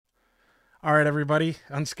All right, everybody,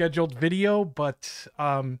 unscheduled video, but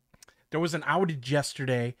there was an outage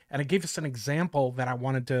yesterday, and it gave us an example that I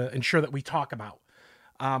wanted to ensure that we talk about.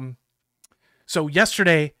 So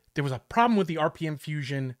yesterday, there was a problem with the RPM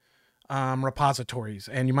Fusion repositories,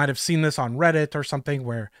 and you might have seen this on Reddit or something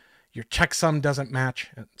where your checksum doesn't match.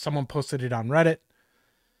 Someone posted it on Reddit.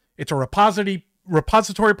 It's a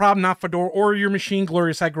repository problem, not Fedora or your machine.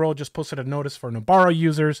 Glorious Egg Roll just posted a notice for Nubara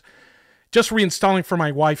users. Just reinstalling for my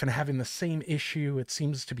wife and having the same issue. It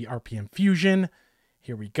seems to be RPM Fusion.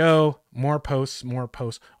 Here we go. More posts, more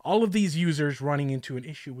posts. All of these users running into an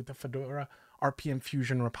issue with the Fedora RPM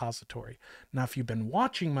Fusion repository. Now, if you've been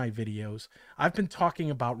watching my videos, I've been talking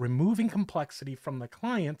about removing complexity from the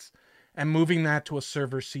clients and moving that to a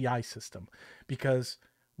server CI system, because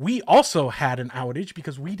we also had an outage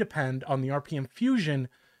because we depend on the RPM Fusion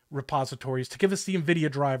repositories to give us the NVIDIA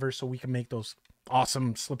drivers so we can make those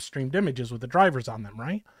awesome slipstreamed images with the drivers on them,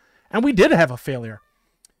 right? And we did have a failure.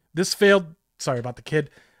 This failed, sorry about the kid.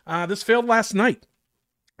 This failed last night.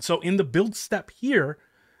 So in the build step here,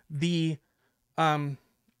 we had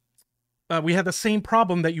the same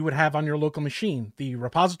problem that you would have on your local machine. The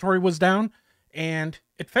repository was down and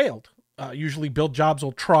it failed. Usually build jobs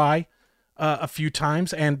will try a few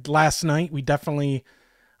times. And last night I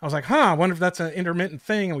was like, I wonder if that's an intermittent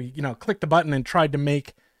thing. And we, clicked the button and tried to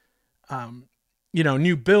make,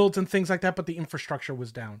 new builds and things like that, but the infrastructure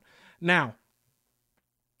was down. Now,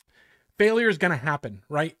 failure is going to happen,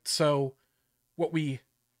 right? So what we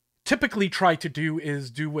typically try to do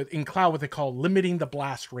is in cloud what they call limiting the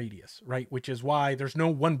blast radius, right? Which is why there's no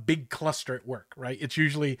one big cluster at work, right? It's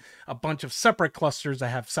usually a bunch of separate clusters that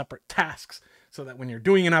have separate tasks, so that when you're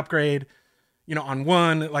doing an upgrade, on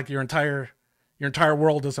one, like your entire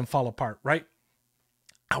world doesn't fall apart, right?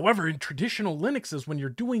 However, in traditional Linuxes, when you're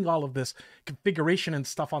doing all of this configuration and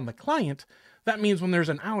stuff on the client, that means when there's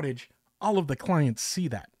an outage, all of the clients see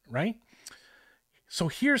that, right? So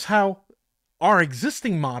here's how our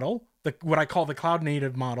existing model, what I call the cloud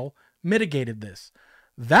native model, mitigated this.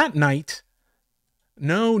 That night,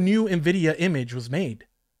 no new NVIDIA image was made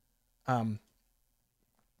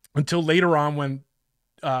until later on when,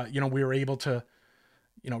 we were able to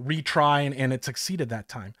retry and it succeeded that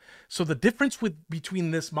time. So the difference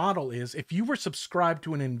between this model is if you were subscribed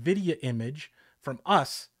to an NVIDIA image from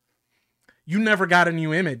us, you never got a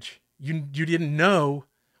new image. You didn't know,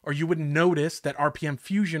 or you wouldn't notice that RPM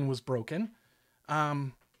Fusion was broken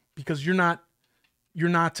because you don't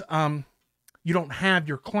have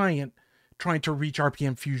your client trying to reach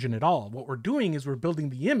RPM Fusion at all. What we're doing is we're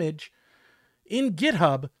building the image in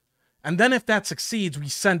GitHub, and then if that succeeds, we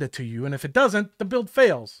send it to you. And if it doesn't, the build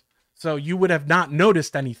fails. So you would have not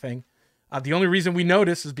noticed anything. The only reason we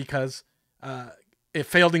notice is because it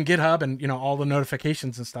failed in GitHub and, all the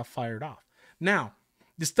notifications and stuff fired off. Now,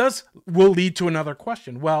 this will lead to another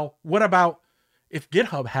question. Well, what about if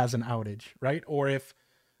GitHub has an outage, right? Or if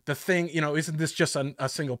the thing, isn't this just a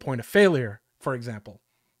single point of failure, for example?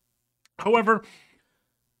 However,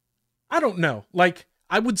 I don't know. Like,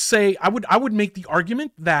 I would say, I would make the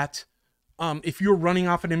argument that if you're running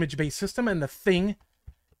off an image-based system and the thing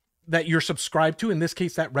that you're subscribed to, in this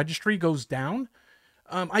case, that registry goes down,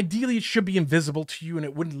 ideally it should be invisible to you and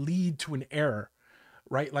it wouldn't lead to an error,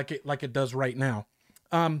 right? Like it does right now.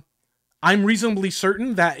 I'm reasonably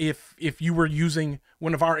certain that if you were using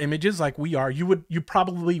one of our images like we are, you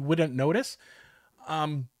probably wouldn't notice,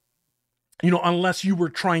 unless you were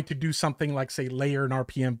trying to do something like, say, layer an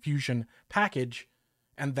RPM Fusion package,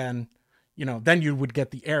 and then you would get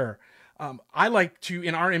the error. I like to,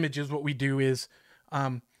 in our images, what we do is,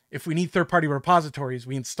 if we need third-party repositories,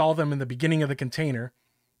 we install them in the beginning of the container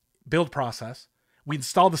build process. We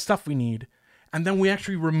install the stuff we need, and then we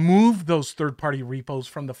actually remove those third-party repos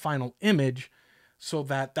from the final image, so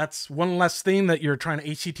that that's one less thing that you're trying to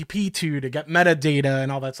HTTP to get metadata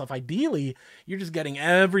and all that stuff. Ideally, you're just getting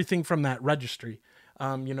everything from that registry.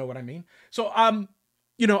 You know what I mean? So,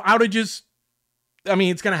 outages,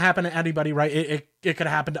 it's going to happen to anybody, right? It could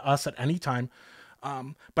happen to us at any time.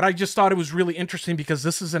 But I just thought it was really interesting because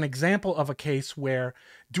this is an example of a case where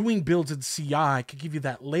doing builds in CI could give you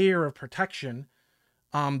that layer of protection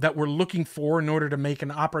that we're looking for in order to make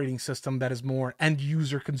an operating system that is more end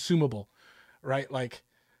user consumable, right? Like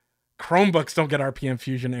Chromebooks don't get RPM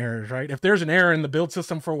Fusion errors, right? If there's an error in the build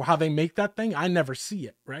system for how they make that thing, I never see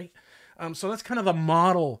it, right? So that's kind of the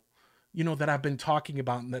model, that I've been talking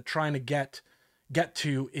about and that trying to get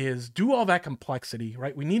to is do all that complexity,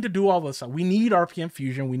 right? We need to do all this stuff. We need RPM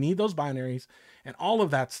Fusion. We need those binaries and all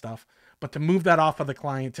of that stuff, but to move that off of the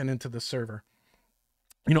client and into the server.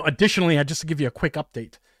 Additionally, just to give you a quick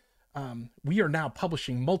update, we are now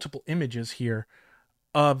publishing multiple images here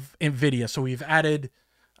of NVIDIA. So we've added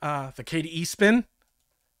the KDE spin,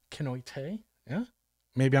 Kinoite, yeah,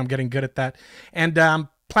 maybe I'm getting good at that, and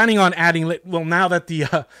planning on adding. Well, now that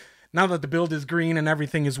the build is green and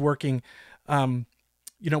everything is working,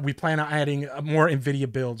 we plan on adding more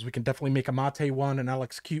NVIDIA builds. We can definitely make a Mate one, an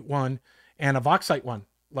LXQt one, and a Voxite one.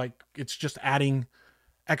 Like, it's just adding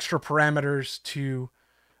extra parameters to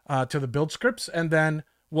the build scripts, and then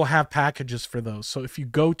we'll have packages for those. So if you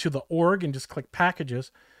go to the org and just click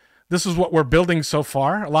packages, this is what we're building so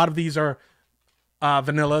far. A lot of these are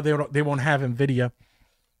vanilla. They won't have NVIDIA.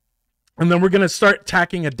 And then we're going to start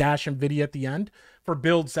tacking a dash NVIDIA at the end for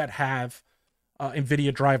builds that have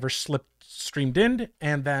NVIDIA drivers streamed in,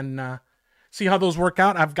 and then see how those work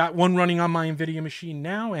out. I've got one running on my NVIDIA machine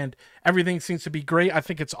now, and everything seems to be great. I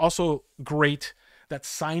think it's also great that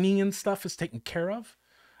signing and stuff is taken care of.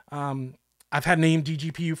 I've had an AMD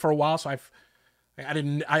GPU for a while, so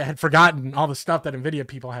I had forgotten all the stuff that NVIDIA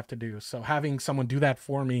people have to do. So having someone do that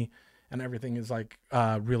for me and everything is like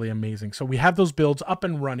really amazing. So we have those builds up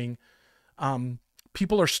and running.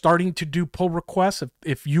 People are starting to do pull requests.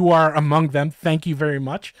 If you are among them, thank you very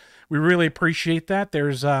much. We really appreciate that.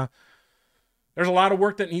 There's a lot of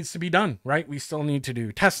work that needs to be done, right? We still need to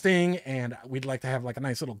do testing, and we'd like to have like a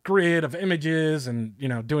nice little grid of images and,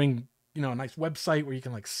 doing, a nice website where you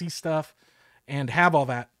can like see stuff and have all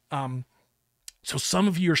that. So some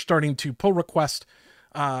of you are starting to pull request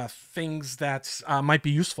things that might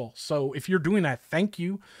be useful. So if you're doing that, thank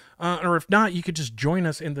you. Or if not, you could just join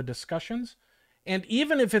us in the discussions. And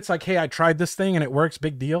even if it's like, hey, I tried this thing and it works,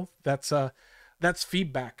 big deal. That's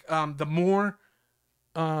feedback. The more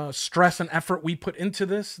stress and effort we put into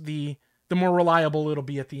this, the more reliable it'll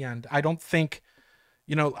be at the end. I don't think,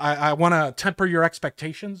 I want to temper your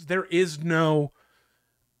expectations. There is no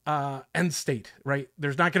end state, right?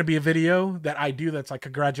 There's not going to be a video that I do that's like,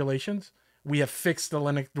 congratulations, we have fixed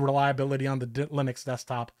the reliability on the Linux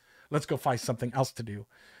desktop. Let's go find something else to do.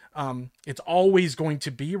 It's always going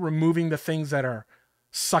to be removing the things that are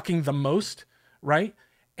sucking the most, right?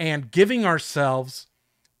 And giving ourselves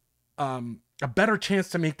a better chance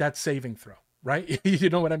to make that saving throw, right? You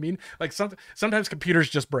know what I mean? Like sometimes computers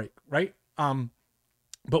just break, right?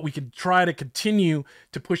 But we can try to continue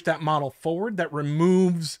to push that model forward that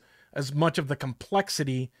removes as much of the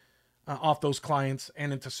complexity off those clients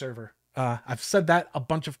and into server. I've said that a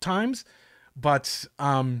bunch of times, but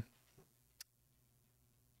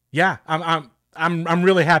yeah, I'm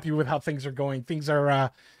really happy with how things are going. Things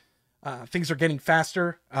are getting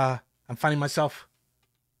faster. I'm finding myself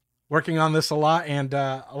working on this a lot, and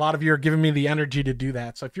a lot of you are giving me the energy to do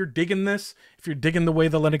that. So if you're digging this, if you're digging the way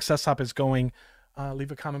the Linux desktop is going,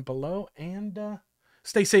 leave a comment below, and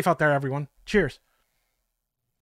stay safe out there, everyone. Cheers.